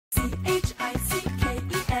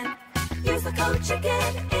Hey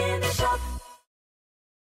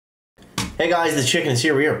guys, the Chicken is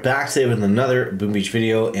here. We are back today with another Boom Beach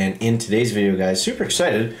video, and in today's video, guys, super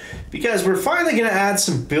excited because we're finally going to add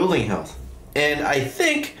some building health. And I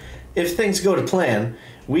think if things go to plan,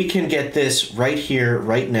 we can get this right here,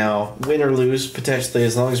 right now, win or lose, potentially,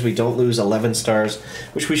 as long as we don't lose 11 stars,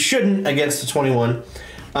 which we shouldn't against the 21.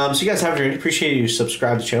 So you guys have it. Appreciate you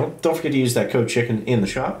subscribe to the channel. Don't forget to use that code CHICKEN in the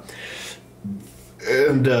shop.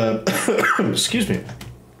 And, excuse me.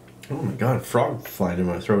 Oh my god, frog flying in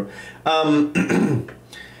my throat. What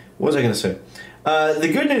was I going to say?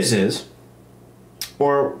 The good news is,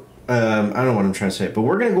 or I don't know what I'm trying to say, but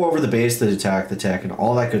we're going to go over the base, the attack, the tech, and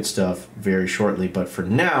all that good stuff very shortly. But for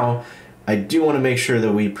now, I do want to make sure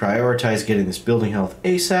that we prioritize getting this building health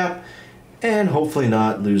ASAP, and hopefully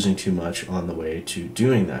not losing too much on the way to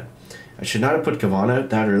doing that. I should not have put Kavan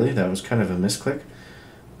out that early. That was kind of a misclick.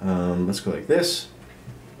 Let's go like this.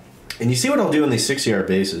 And you see what I'll do in these 6-yard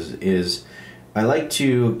bases is I like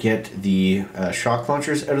to get the shock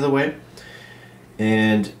launchers out of the way,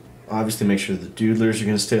 and obviously make sure the doodlers are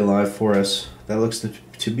going to stay alive for us. That looks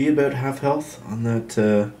to be about half health on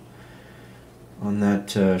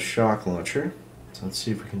that shock launcher. So let's see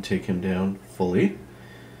if we can take him down fully.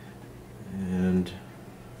 And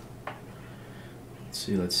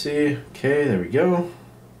let's see. Okay, there we go.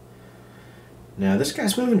 Now this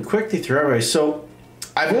guy's moving quickly through our way. So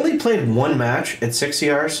I've only played one match at 6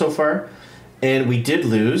 ER so far, and we did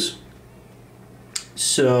lose.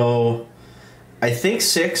 So I think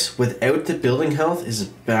 6 without the building health is a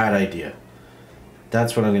bad idea.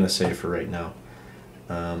 That's what I'm going to say for right now.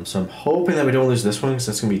 So I'm hoping that we don't lose this one, because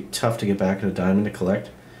that's going to be tough to get back in a diamond to collect.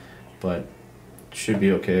 But it should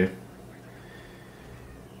be okay.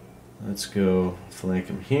 Let's go flank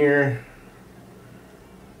him here.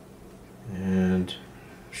 And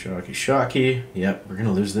shocky. Yep, we're going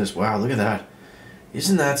to lose this. Wow, look at that.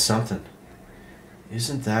 Isn't that something?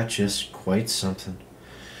 Isn't that just quite something?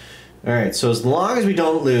 Alright, so as long as we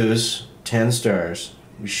don't lose 10 stars,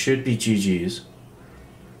 we should be GG's.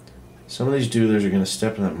 Some of these doodlers are going to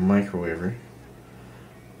step in that microwaver.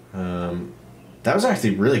 That was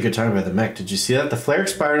actually really good time by the mech. Did you see that? The flare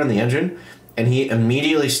expired on the engine, and he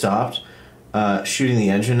immediately stopped shooting the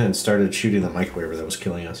engine and started shooting the microwaver that was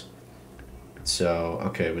killing us. So,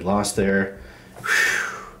 okay, we lost there.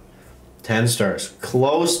 Whew. 10 stars.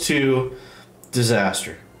 Close to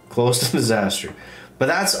disaster. Close to disaster. But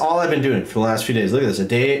that's all I've been doing for the last few days. Look at this, a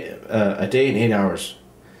day and 8 hours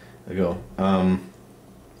ago.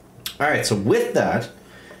 Alright, so with that,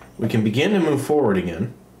 we can begin to move forward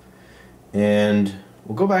again. And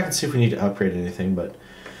we'll go back and see if we need to upgrade anything, but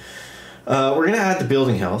we're going to add the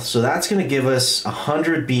building health. So that's going to give us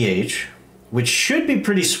 100 BH, which should be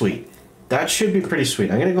pretty sweet. That should be pretty sweet.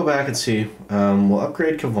 I'm going to go back and see. We'll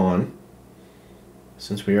upgrade Kavan,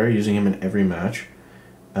 since we are using him in every match.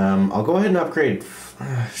 I'll go ahead and upgrade.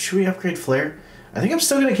 Should we upgrade Flare? I think I'm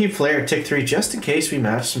still going to keep Flare at tick 3 just in case we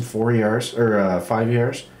match some 4 ERs or 5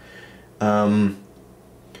 ERs.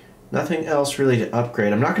 Nothing else really to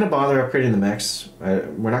upgrade. I'm not going to bother upgrading the mechs.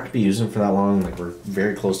 We're not going to be using them for that long. Like, we're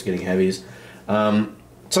very close to getting heavies. So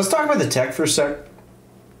let's talk about the tech for a sec.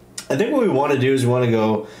 I think what we want to do is we want to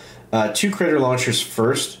go 2 critter launchers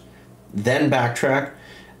first, then backtrack.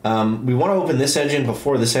 We want to open this engine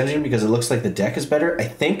before this engine because it looks like the deck is better. I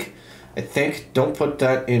think. Don't put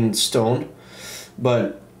that in stone.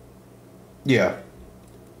 But, yeah.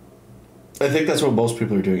 I think that's what most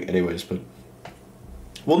people are doing anyways, but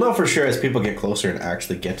we'll know for sure as people get closer and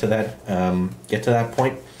actually get to that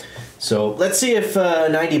point. So let's see if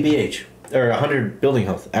 90 BH or 100 building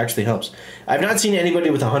health actually helps. I've not seen anybody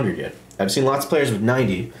with 100 yet. I've seen lots of players with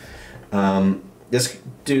 90. This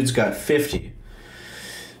dude's got 50.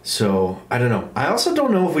 So I don't know. I also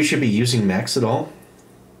don't know if we should be using mechs at all.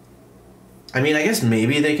 I mean, I guess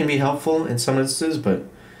maybe they can be helpful in some instances, but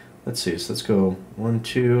let's see. So let's go 1,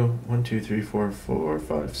 2, 3, 4,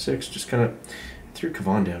 5, 6. Just kind of threw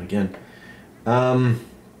Kavan down again.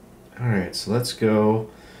 Alright, so let's go.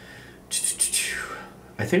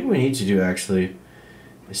 I think what we need to do actually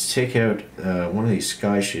is take out one of these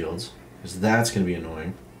sky shields, because that's going to be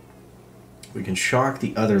annoying. We can shock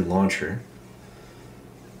the other launcher.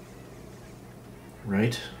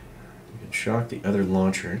 Right? We can shock the other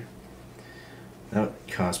launcher. That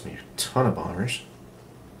would cost me a ton of bombers.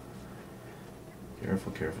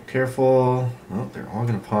 Careful. Oh, they're all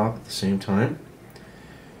going to pop at the same time.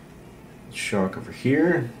 Shock over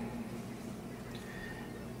here.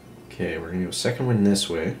 Okay, we're going to go second wind this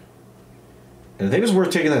way. And I think it's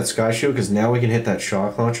worth taking that sky shield because now we can hit that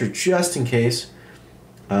shock launcher just in case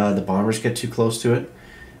the bombers get too close to it.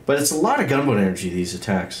 But it's a lot of gunboat energy, these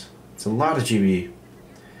attacks. It's a lot of GB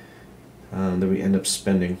that we end up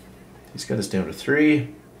spending. He's got us down to 3.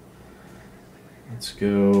 Let's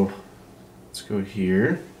go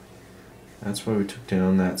here. That's why we took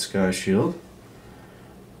down that sky shield.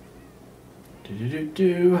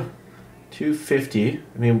 250. I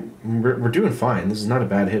mean, we're doing fine. This is not a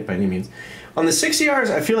bad hit by any means. On the 60Rs,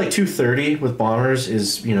 I feel like 230 with bombers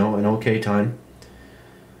is, you know, an okay time.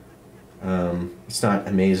 It's not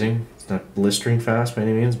amazing. It's not blistering fast by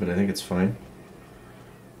any means, but I think it's fine.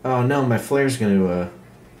 Oh no, my flare's going to...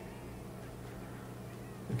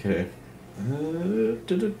 Okay.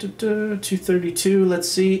 232, let's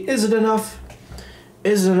see. Is it enough?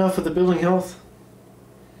 Is it enough with the building health?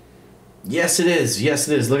 Yes, it is. Yes,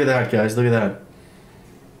 it is. Look at that, guys. Look at that.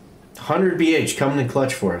 100 BH coming in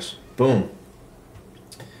clutch for us. Boom.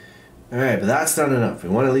 Alright, but that's not enough. We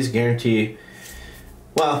want to at least guarantee...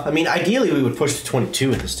 Well, I mean, ideally we would push to 22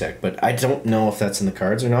 with this tech, but I don't know if that's in the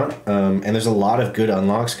cards or not. And there's a lot of good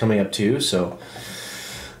unlocks coming up too, so...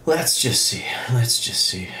 Let's just see. Let's just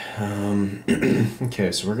see.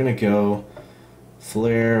 Okay, so we're going to go...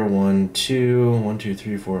 Flare, 1, 2, 1, 2,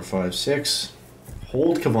 3, 4, 5, 6...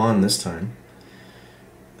 Hold Kavan this time.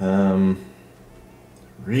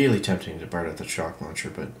 Really tempting to BART out the shock launcher,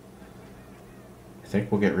 but I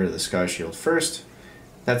think we'll get rid of the sky shield first.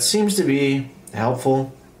 That seems to be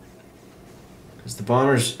helpful because the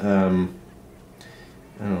bombers, I don't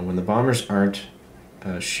know, when the bombers aren't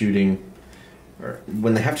shooting, or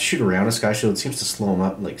when they have to shoot around a sky shield, it seems to slow them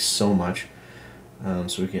up like so much.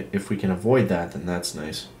 So if we can avoid that, then that's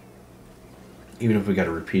nice. Even if we got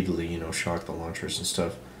to repeatedly, you know, shock the launchers and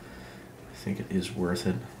stuff, I think it is worth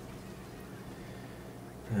it.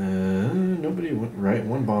 Nobody went right.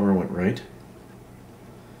 One bomber went right.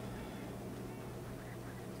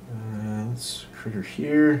 Let's critter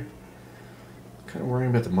here. Kind of worrying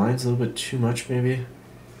about the mines a little bit too much, maybe.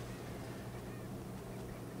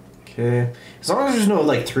 Okay. As long as there's no,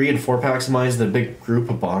 like, 3 and 4 packs of mines that a big group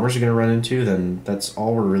of bombers are going to run into, then that's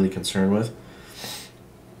all we're really concerned with.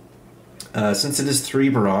 Since it is 3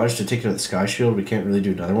 barrage to take out the sky shield, we can't really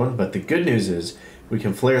do another one. But the good news is we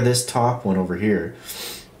can flare this top one over here.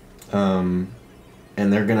 And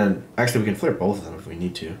they're gonna... Actually, we can flare both of them if we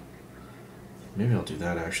need to. Maybe I'll do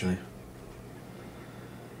that, actually.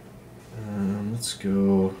 Let's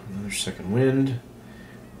go another second wind.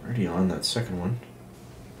 Already on that second one.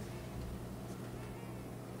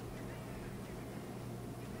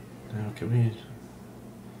 Now, can we...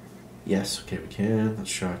 Yes, okay, we can. Let's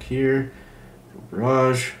shock here.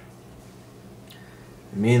 Barrage.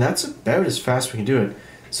 I mean, that's about as fast as we can do it.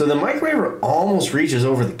 So the microwaver almost reaches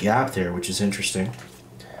over the gap there, which is interesting.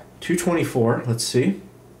 224, let's see.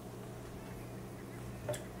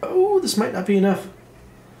 Oh, this might not be enough.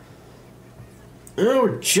 Oh,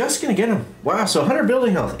 we're just going to get him. Wow, so 100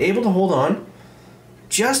 building health. Able to hold on.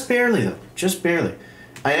 Just barely, though. Just barely.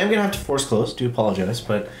 I am going to have to force close. Do apologize,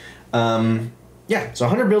 but... yeah, so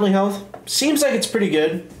 100 building health. Seems like it's pretty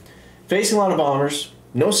good. Facing a lot of bombers.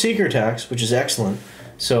 No seeker attacks, which is excellent.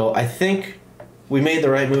 So I think we made the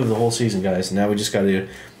right move the whole season, guys. Now we just got to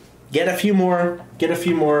get a few more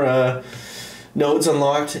nodes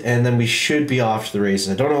unlocked, and then we should be off to the races.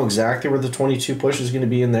 I don't know exactly where the 22 push is going to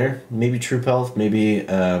be in there. Maybe troop health, maybe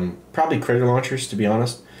probably critter launchers, to be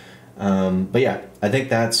honest. But yeah, I think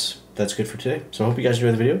that's good for today. So I hope you guys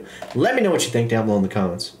enjoyed the video. Let me know what you think down below in the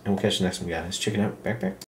comments, and we'll catch you next one, guys. Check it out.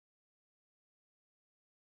 Backpack.